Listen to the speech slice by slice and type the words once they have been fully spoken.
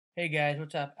Hey guys,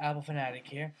 what's up? Apple Fanatic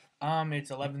here. It's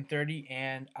 11:30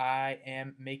 and I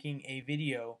am making a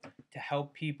video to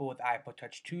help people with iPod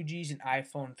Touch 2Gs and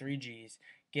iPhone 3Gs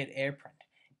get AirPrint.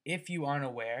 If you aren't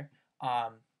aware,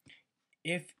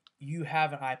 if you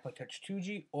have an iPod Touch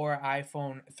 2G or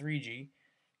iPhone 3G,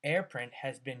 AirPrint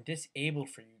has been disabled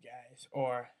for you guys,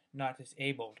 or not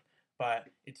disabled, but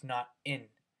it's not in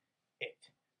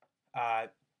it. Uh,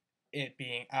 it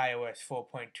being iOS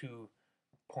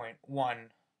 4.2.1,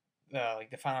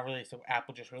 like the final release that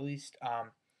Apple just released,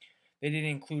 they didn't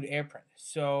include AirPrint.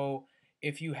 So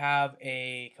if you have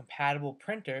a compatible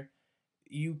printer,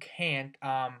 you can't.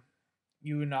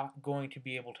 You're not going to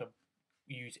be able to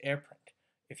use AirPrint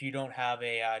if you don't have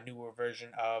a newer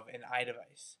version of an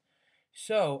iDevice.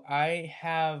 So I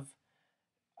have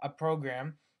a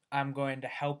program I'm going to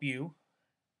help you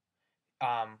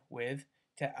with.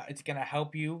 It's going to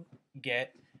help you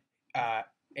get uh,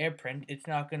 AirPrint. It's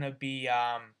not going to be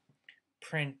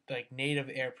print like native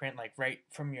AirPrint, like right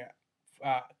from your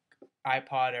uh,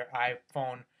 iPod or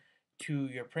iPhone to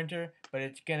your printer, but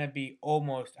it's gonna be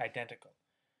almost identical.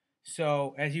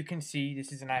 So as you can see,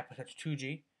 this is an iPod Touch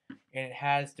 2G, and it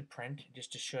has the print.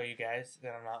 Just to show you guys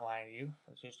that I'm not lying to you,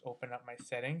 let's just open up my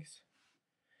settings.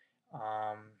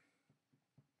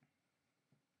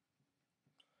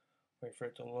 Wait for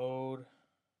it to load.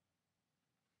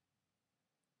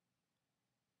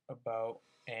 About,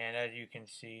 and as you can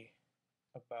see,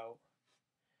 about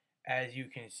as you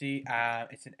can see,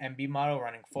 it's an MB model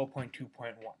running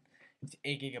 4.2.1. It's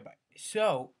 8 gigabytes.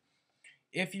 So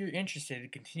if you're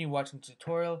interested, continue watching the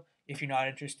tutorial. If you're not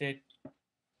interested,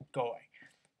 go away.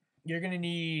 You're gonna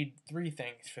need three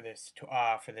things for this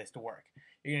to work.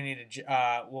 You're gonna need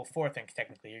well, four things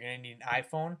technically. You're gonna need an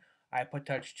iPhone, iPod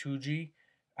Touch 2G,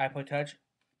 iPod Touch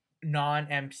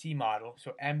non-MC model,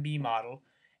 so MB model,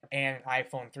 and an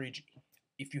iPhone 3G.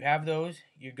 If you have those,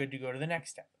 you're good to go to the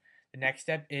next step. The next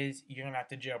step is you're gonna have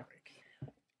to jailbreak.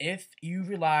 If you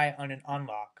rely on an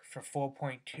unlock for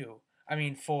 4.2, I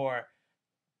mean for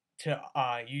to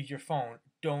use your phone,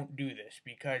 don't do this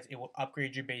because it will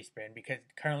upgrade your baseband because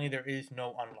currently there is no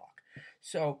unlock.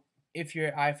 So if you're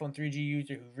an iPhone 3G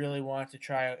user who really wants to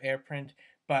try out AirPrint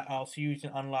but also use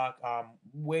an unlock,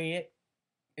 weigh it.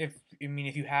 If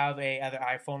you have a other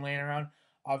iPhone laying around,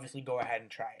 obviously go ahead and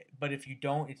try it. But if you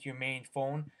don't, it's your main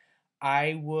phone.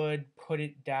 I would put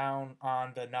it down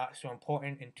on the not so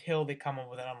important until they come up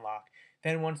with an unlock.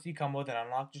 Then once you come up with an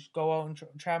unlock, just go out and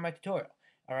try my tutorial.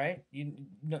 All right,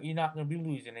 you're not gonna be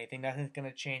losing anything. Nothing's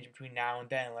gonna change between now and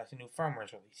then unless a new firmware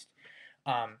is released.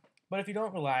 But if you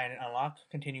don't rely on an unlock,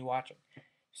 continue watching.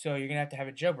 So you're gonna have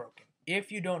it jailbroken.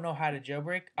 If you don't know how to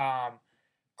jailbreak,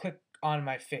 click on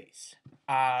my face.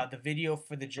 The video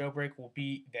for the jailbreak will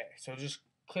be there. So just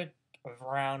click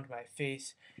around my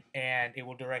face and it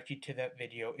will direct you to that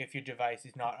video if your device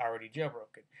is not already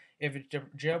jailbroken. If it's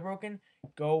jailbroken,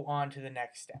 go on to the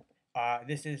next step.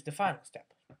 This is the final step.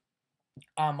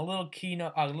 A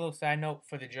little side note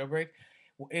for the jailbreak.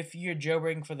 If you're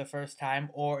jailbreaking for the first time,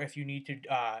 or if you need to,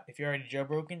 if you're already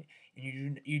jailbroken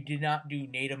and you did not do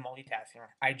native multitasking,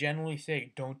 I generally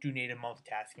say don't do native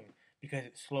multitasking because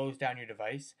it slows down your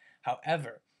device.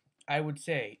 However, I would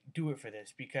say do it for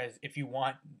this because if you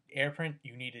want AirPrint,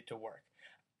 you need it to work.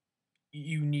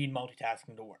 You need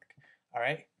multitasking to work. All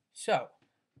right. So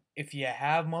if you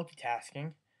have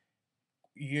multitasking,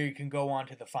 you can go on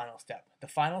to the final step. The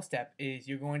final step is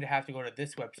you're going to have to go to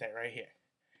this website right here,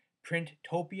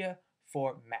 Printopia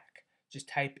for Mac. Just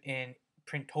type in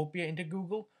Printopia into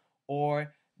Google,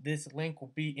 or this link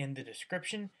will be in the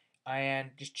description,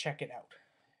 and just check it out.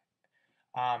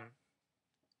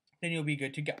 Then you'll be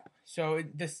good to go. So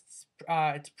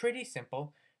it's pretty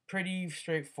simple, pretty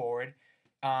straightforward.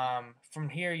 From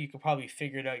here, you could probably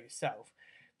figure it out yourself.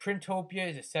 Printopia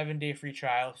is a 7-day free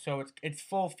trial, so it's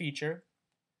full feature,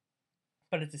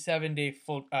 but it's a 7-day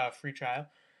full free trial.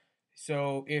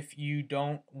 So if you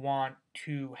don't want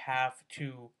to have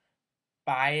to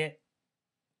buy it,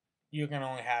 you're gonna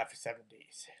only have for 7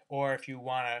 days. Or if you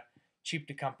wanna cheap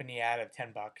the company out of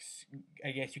 $10,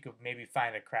 I guess you could maybe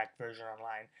find a cracked version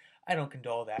online. I don't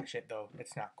condone that shit though.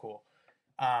 It's not cool.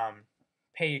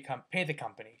 Pay the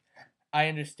company. I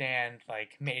understand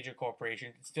like major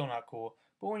corporations, it's still not cool.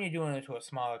 But when you're doing it to a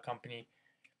smaller company,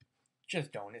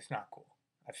 just don't. It's not cool.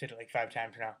 I've said it like 5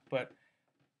 times now, but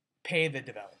pay the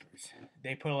developers.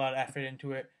 They put a lot of effort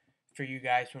into it. For you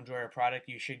guys to enjoy a product,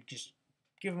 you should just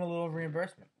give them a little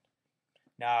reimbursement.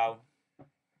 Now,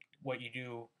 what you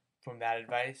do from that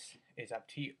advice is up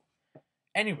to you.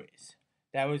 Anyways,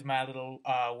 that was my little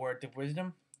words of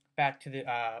wisdom. Back to the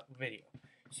video.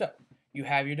 So, you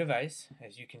have your device,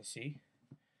 as you can see.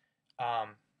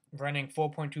 Um, running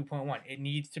 4.2.1. It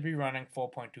needs to be running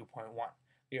 4.2.1,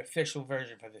 the official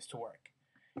version for this to work.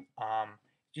 I'm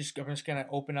just gonna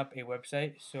open up a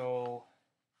website. So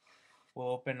we'll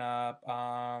open up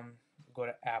go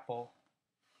to Apple.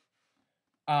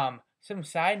 Some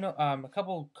side note, a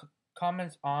couple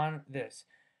comments on this.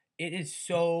 It is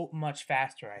so much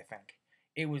faster, I think.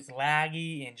 It was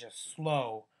laggy and just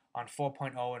slow on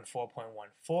 4.0 and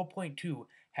 4.1. 4.2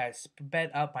 has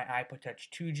sped up my iPod Touch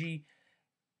 2G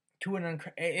to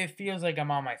it feels like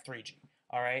I'm on my 3G.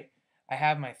 All right, I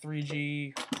have my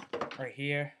 3G right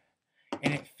here,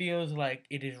 and it feels like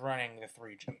it is running the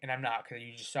 3G, and I'm not, because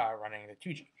you just saw it running the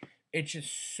 2G. It's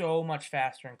just so much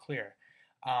faster and clearer.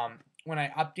 When I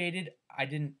updated, I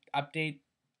didn't update.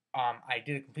 I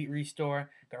did a complete restore,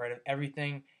 got rid of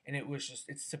everything, and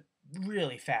it's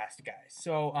really fast, guys.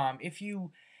 So if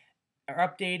you are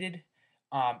updated,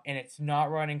 and it's not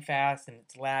running fast, and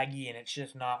it's laggy, and it's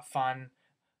just not fun,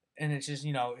 and it's just,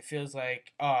 it feels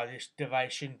like, oh, this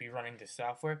device shouldn't be running this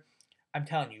software, I'm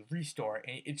telling you, restore it,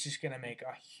 and it's just going to make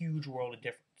a huge world of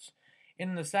difference.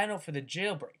 In the sign up for the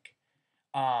jailbreak,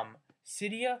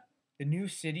 Cydia, the new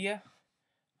Cydia,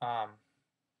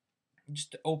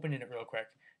 just to open it real quick,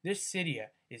 this Cydia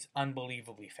is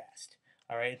unbelievably fast.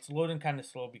 All right, it's loading kind of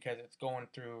slow because it's going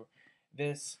through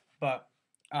this, but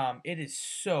it is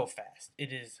so fast.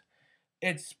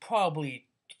 It's probably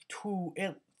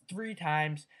three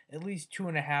times, at least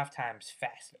 2.5 times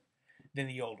faster than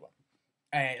the old one.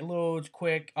 It loads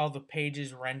quick, all the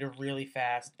pages render really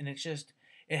fast, and it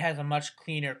has a much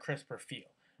cleaner, crisper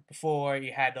feel. Before,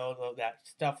 you had all that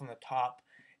stuff on the top,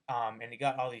 and you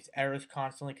got all these errors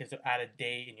constantly because they're out of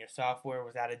date, and your software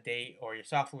was out of date, or your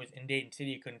software was in date and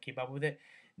Cydia couldn't keep up with it.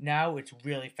 Now it's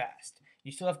really fast.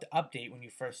 You still have to update when you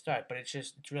first start, but it's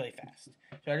really fast.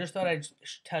 So I just thought I'd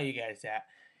tell you guys that.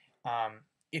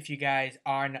 If you guys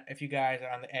are on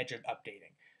the edge of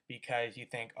updating, because you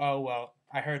think, oh well,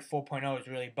 I heard 4.0 is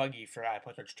really buggy for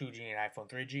iPod Touch 2G and iPhone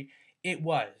 3G. It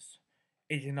was.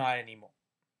 It is not anymore.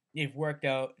 They've worked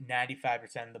out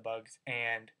 95% of the bugs,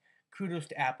 and kudos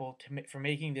to Apple for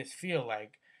making this feel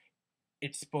like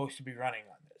it's supposed to be running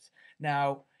on this.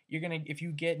 Now, if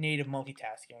you get native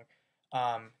multitasking,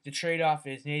 the trade-off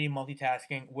is native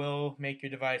multitasking will make your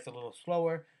device a little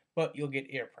slower, but you'll get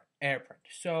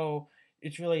AirPrint. So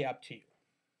it's really up to you.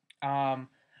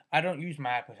 I don't use my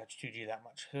iPod Touch 2G that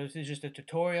much, so this is just a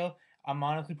tutorial. I'm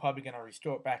honestly probably going to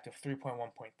restore it back to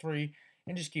 3.1.3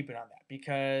 and just keep it on that,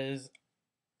 because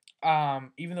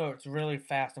even though it's really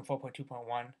fast in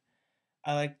 4.2.1,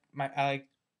 I like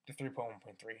the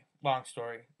 3.1.3. Long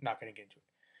story, not going to get into it.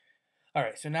 All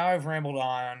right, so now I've rambled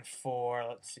on for,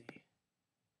 let's see,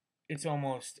 it's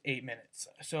almost 8 minutes,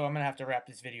 so I'm going to have to wrap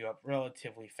this video up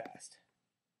relatively fast.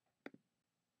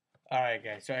 Alright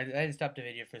guys, so I had to stop the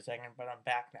video for a second, but I'm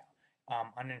back now.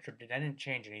 Uninterrupted. I didn't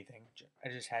change anything. I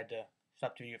just had to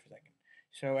stop the video for a second.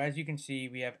 So as you can see,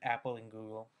 we have Apple and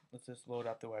Google. Let's just load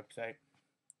up the website.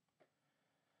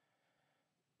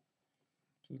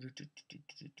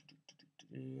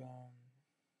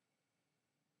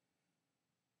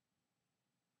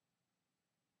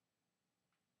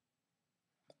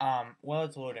 While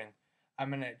it's loading,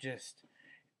 I'm gonna just,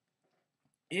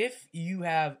 if you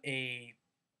have a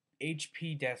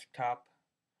HP desktop,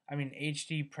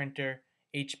 HD printer,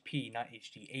 HP, not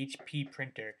HD, HP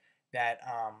printer that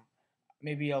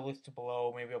maybe I'll list it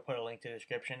below, maybe I'll put a link to the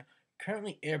description.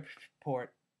 Currently,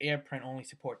 AirPrint only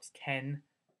supports 10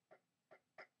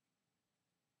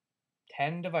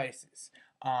 devices,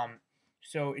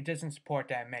 so it doesn't support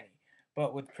that many.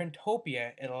 But with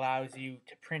Printopia, it allows you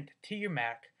to print to your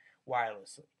Mac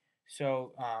wirelessly.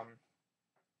 So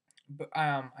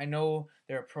I know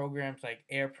there are programs like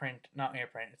AirPrint, not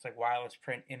AirPrint, it's like Wireless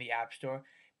Print in the App Store,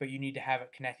 but you need to have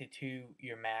it connected to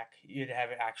your Mac. You need to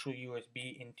have an actual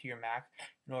USB into your Mac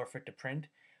in order for it to print.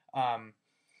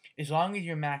 As long as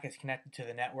your Mac is connected to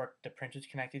the network the print is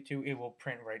connected to, it will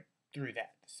print right through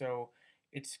that. So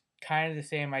it's kind of the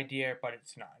same idea, but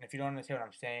it's not. And if you don't understand what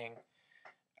I'm saying,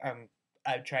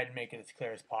 I've tried to make it as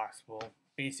clear as possible.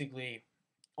 Basically,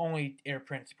 only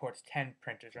AirPrint supports 10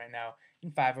 printers right now,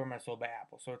 and 5 of them are sold by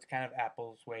Apple. So it's kind of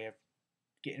Apple's way of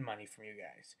getting money from you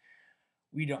guys.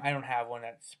 I don't have one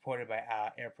that's supported by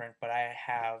AirPrint, but I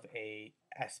have a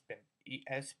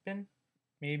ESPN,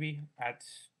 maybe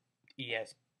that's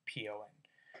ESPON,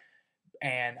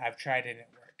 and I've tried it and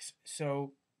it works.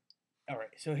 So, all right.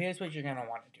 So here's what you're gonna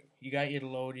want to do. You got your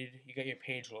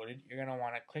page loaded. You're gonna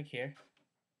want to click here,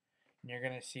 and you're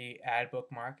gonna see add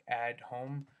bookmark, add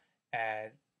home,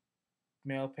 add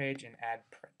mail page, and add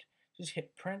print. Just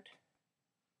hit print,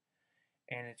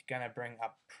 and it's gonna bring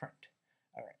up print.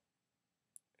 All right.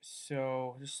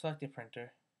 So just select the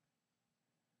printer,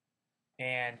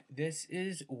 and this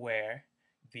is where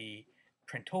the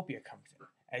Printopia comes in.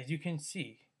 As you can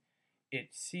see, it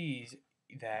sees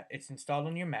that it's installed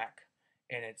on your Mac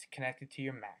and it's connected to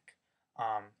your Mac.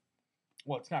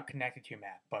 Well, it's not connected to your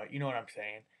Mac, but you know what I'm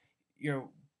saying. Your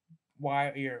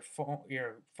your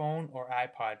phone or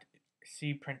iPod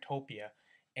see Printopia,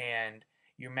 and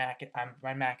your Mac.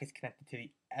 My Mac is connected to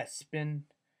the S Pen,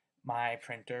 my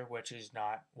printer, which is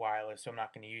not wireless, so I'm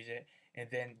not going to use it, and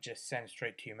then just send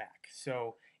straight to your Mac.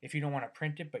 So if you don't want to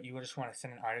print it, but you just want to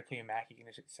send an article to your Mac, you can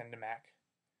just send to Mac,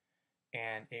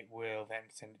 and it will then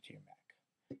send it to your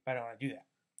Mac. But I don't want to do that.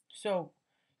 So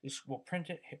this will print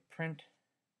it, hit print,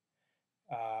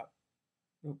 uh,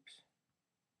 oops,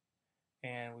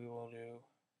 and we will do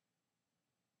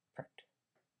print.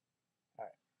 All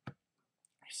right.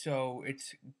 So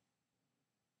it's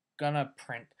gonna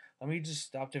print. Let me just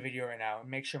stop the video right now and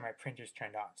make sure my printer's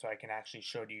turned on so I can actually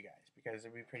show to you guys, because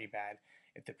it'd be pretty bad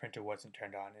if the printer wasn't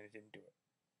turned on and it didn't do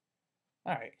it.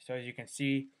 Alright, so as you can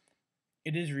see,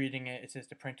 it is reading it. It says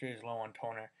the printer is low on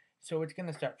toner. So it's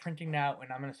gonna start printing now,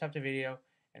 and I'm gonna stop the video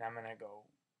and I'm gonna go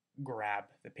grab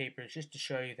the papers just to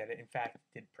show you that it in fact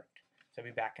did print. So I'll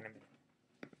be back in a minute.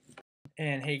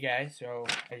 And hey guys, so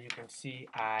as you can see,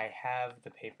 I have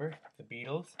the paper, the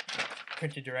Beatles,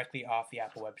 printed directly off the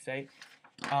Apple website.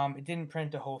 It didn't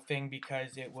print the whole thing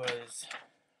because it was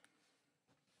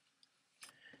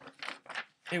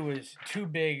too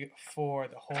big for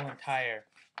the whole entire.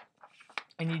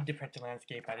 I needed to print the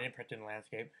landscape. I didn't print in the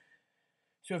landscape.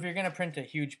 So if you're gonna print a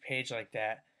huge page like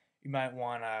that, you might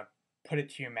wanna put it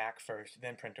to your Mac first,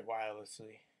 then print it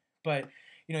wirelessly. But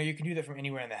you know, you can do that from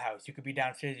anywhere in the house. You could be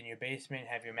downstairs in your basement,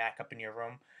 have your Mac up in your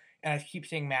room. And I keep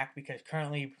saying Mac because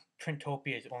currently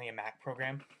Printopia is only a Mac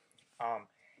program.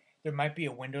 There might be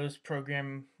a Windows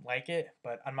program like it,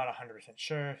 but I'm not 100%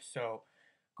 sure. So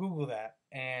Google that,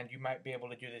 and you might be able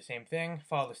to do the same thing,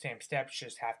 follow the same steps,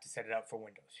 just have to set it up for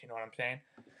Windows. You know what I'm saying?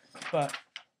 But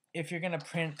if you're gonna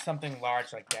print something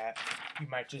large like that, you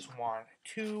might just want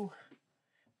to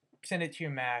send it to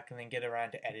your Mac and then get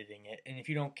around to editing it. And if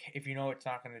you know it's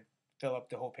not gonna fill up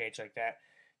the whole page like that,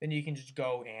 then you can just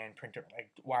go and print it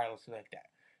like wirelessly like that.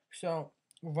 So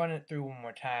run it through one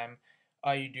more time.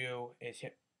 All you do is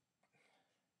hit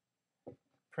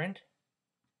print,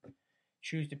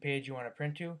 choose the page you want to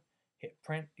print to, hit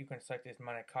print. You can select as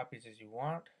many copies as you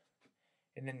want,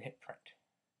 and then hit print.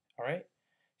 Alright?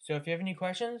 So if you have any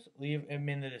questions, leave them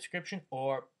in the description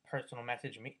or personal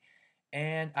message me,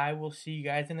 and I will see you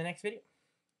guys in the next video.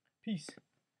 Peace.